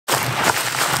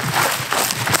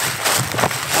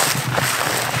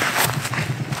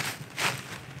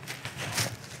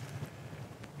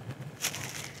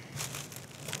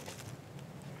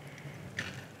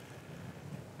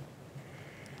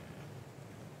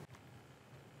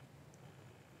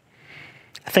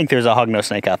think there's a hognose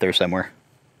snake out there somewhere.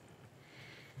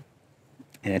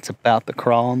 And it's about to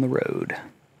crawl on the road.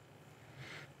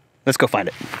 Let's go find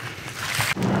it.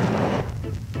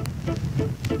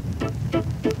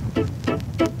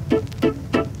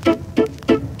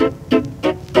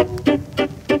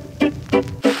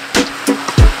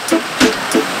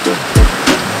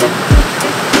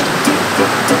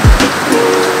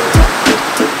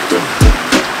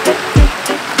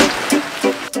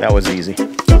 That was easy. I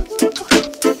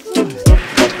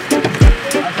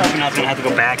was hoping I was gonna have to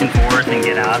go back and forth and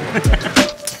get out.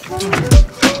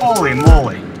 Holy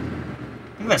moly.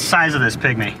 Look at the size of this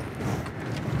pygmy.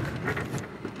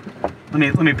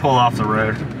 Let me pull off the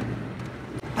road.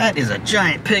 That is a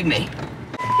giant pygmy.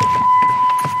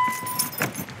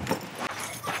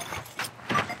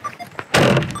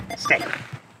 Stay.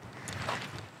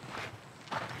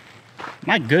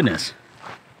 My goodness.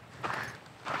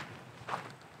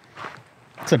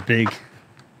 It's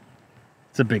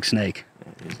a big snake.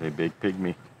 It's a big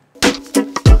pygmy.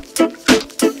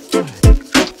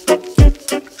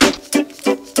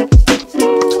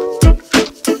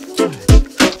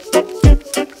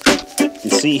 You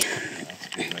see,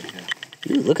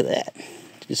 ooh, look at that.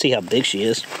 You see how big she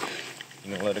is.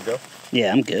 You gonna let her go?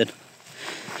 Yeah, I'm good.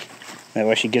 That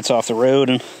way she gets off the road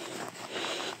and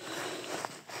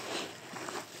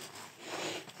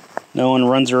no one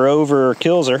runs her over or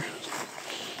kills her.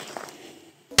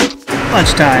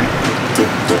 Lunchtime.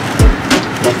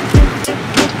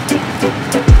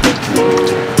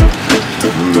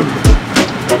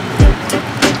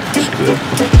 That's good.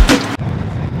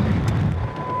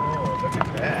 Oh, look at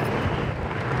that.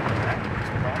 That looks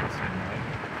promising, right?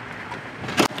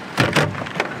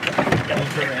 Yeah,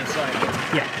 let's go inside.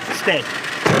 Yeah, stay.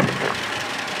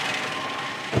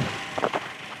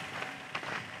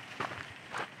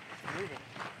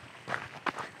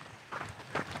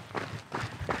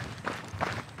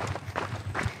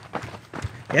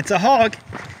 It's a hog.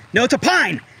 No, it's a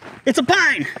pine. It's a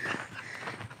pine.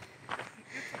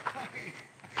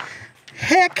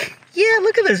 Heck yeah,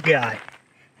 look at this guy.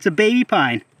 It's a baby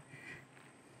pine.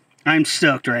 I'm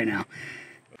stoked right now.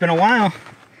 It's been a while.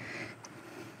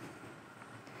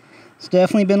 It's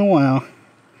definitely been a while.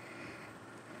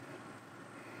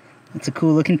 It's a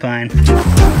cool looking pine.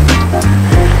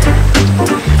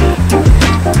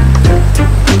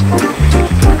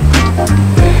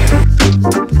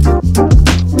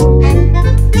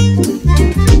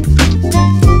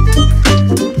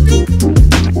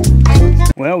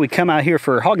 Well, we come out here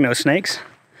for hognose snakes,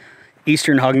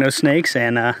 eastern hognose snakes,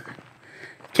 and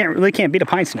can't beat a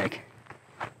pine snake.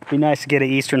 Be nice to get an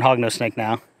eastern hognose snake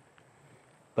now,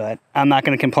 but I'm not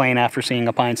going to complain after seeing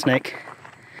a pine snake.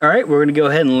 All right, we're going to go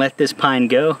ahead and let this pine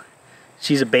go.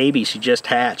 She's a baby, she just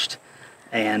hatched,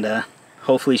 and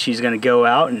hopefully she's going to go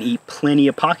out and eat plenty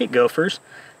of pocket gophers.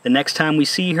 The next time we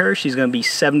see her, she's going to be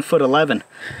 7'11".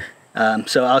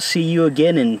 So I'll see you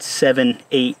again in 7,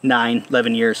 8, 9,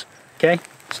 11 years. Okay?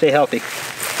 Stay healthy.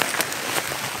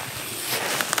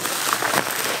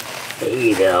 There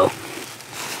you go.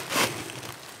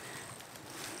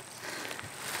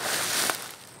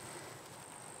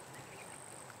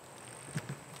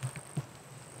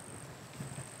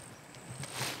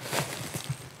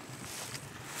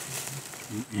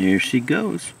 Here she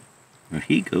goes. Or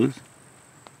he goes.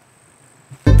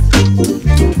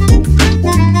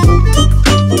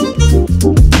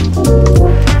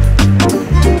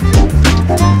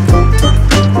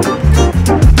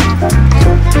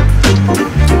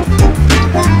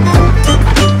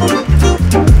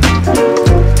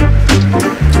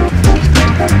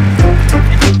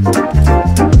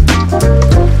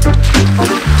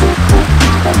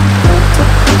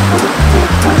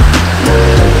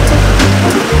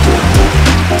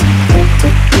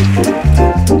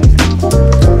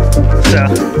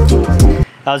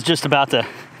 I was just about to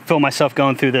film myself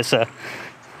going through this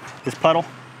this puddle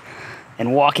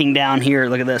and walking down here.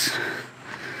 Look at this.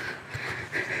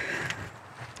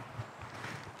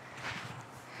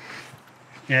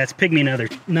 Yeah, it's pygmy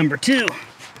number 2. Look at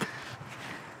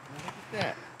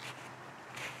that.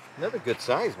 Another good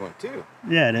size one too.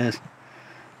 Yeah, it is.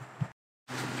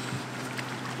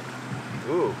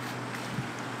 Ooh.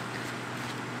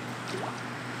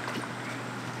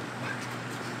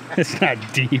 It's not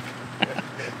deep.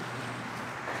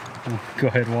 Go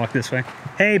ahead and walk this way.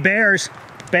 Hey, bears!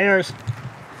 Bears!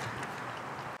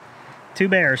 2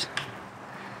 bears.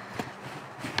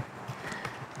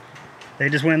 They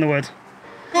just went in the woods.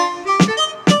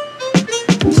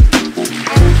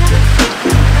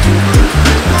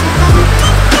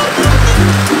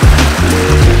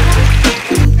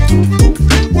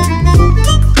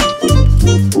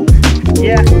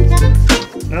 Yeah.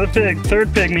 third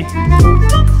pygmy.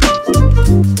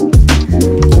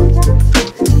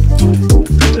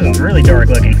 This is really dark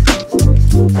looking.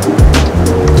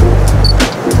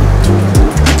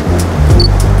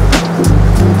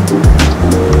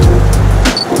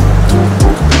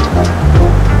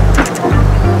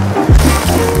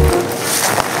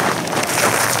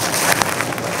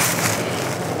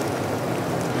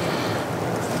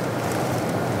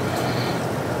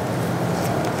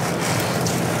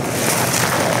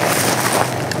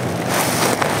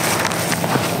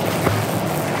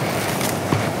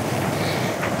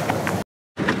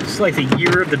 It's like the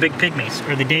year of the big pygmies,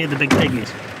 or the day of the big pygmies.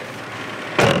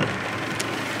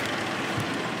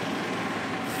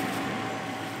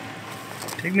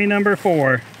 Pygmy number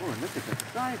 4. Oh, look at the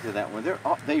size of that one.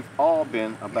 They've all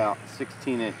been about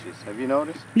 16 inches. Have you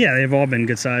noticed? Yeah, they've all been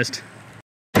good sized.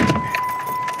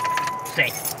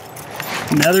 Stay.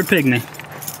 Another pygmy.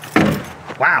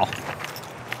 Wow.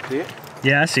 See it?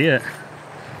 Yeah, I see it.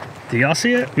 Do y'all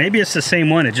see it? Maybe it's the same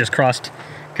one. It just crossed,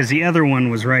 because the other one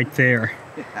was right there.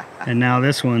 And now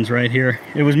this one's right here.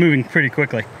 It was moving pretty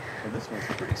quickly. Well, this one's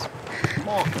pretty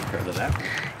small compared to that one.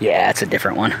 Yeah, it's a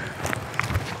different one.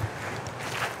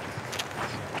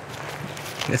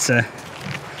 It's a...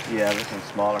 Yeah, this one's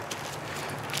smaller.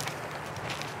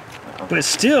 But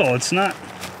still, it's not...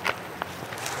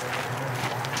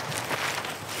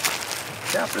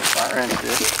 Yeah, there's fire ants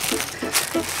here.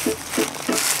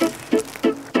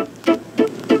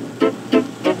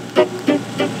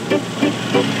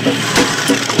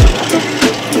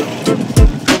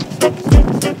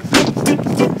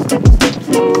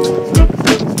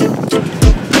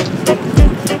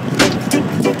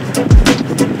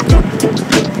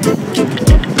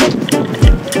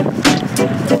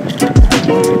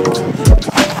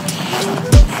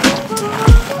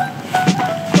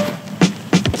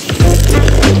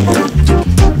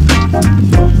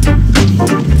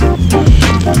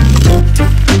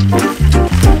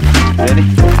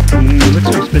 Looks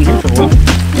like it's been here for a while.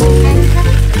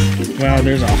 Wow,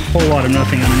 there's a whole lot of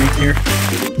nothing underneath here.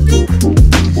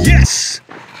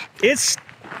 Yes!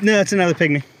 No, it's another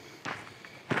pygmy.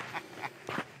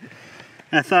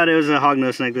 I thought it was a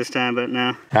hognose snake this time, but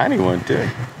no. Tiny one too.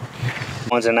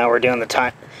 And now we're doing the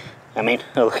tiny.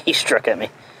 Oh, he struck at me.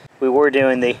 We were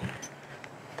doing the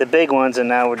big ones, and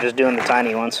now we're just doing the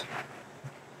tiny ones.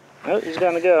 Oh, he's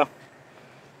gonna go.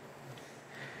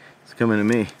 It's coming to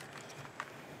me.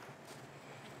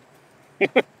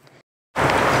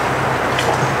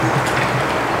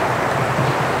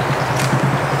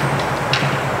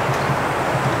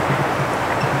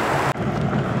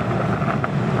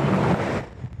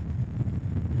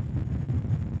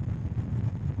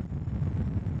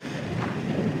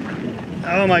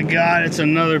 Oh my God, it's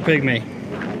another pygmy.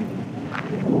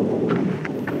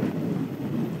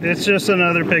 It's just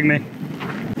another pygmy.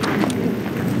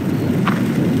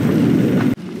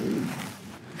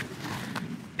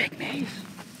 Pygmies.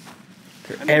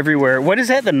 They're everywhere. What is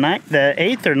that, the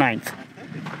 8th or 9th?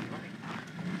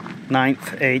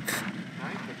 9th, 8th.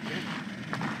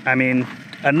 I mean,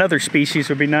 another species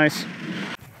would be nice.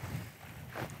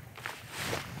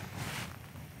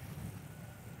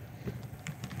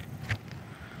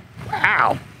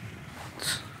 Wow.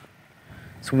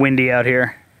 It's windy out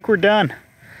here. We're done.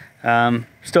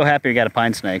 Still happy we got a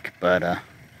pine snake, but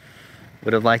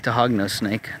would have liked a hognose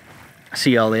snake.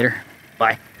 See y'all later.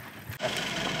 Bye.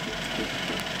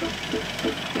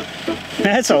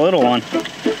 That's a little one.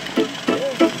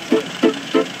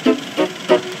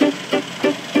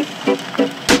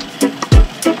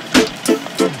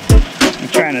 I'm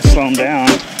trying to slow him down.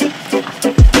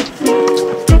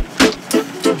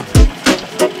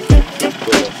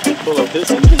 Pull up this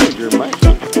into your mic.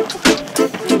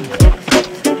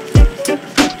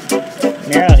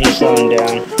 Now he's slowing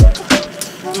down.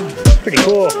 Pretty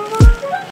cool.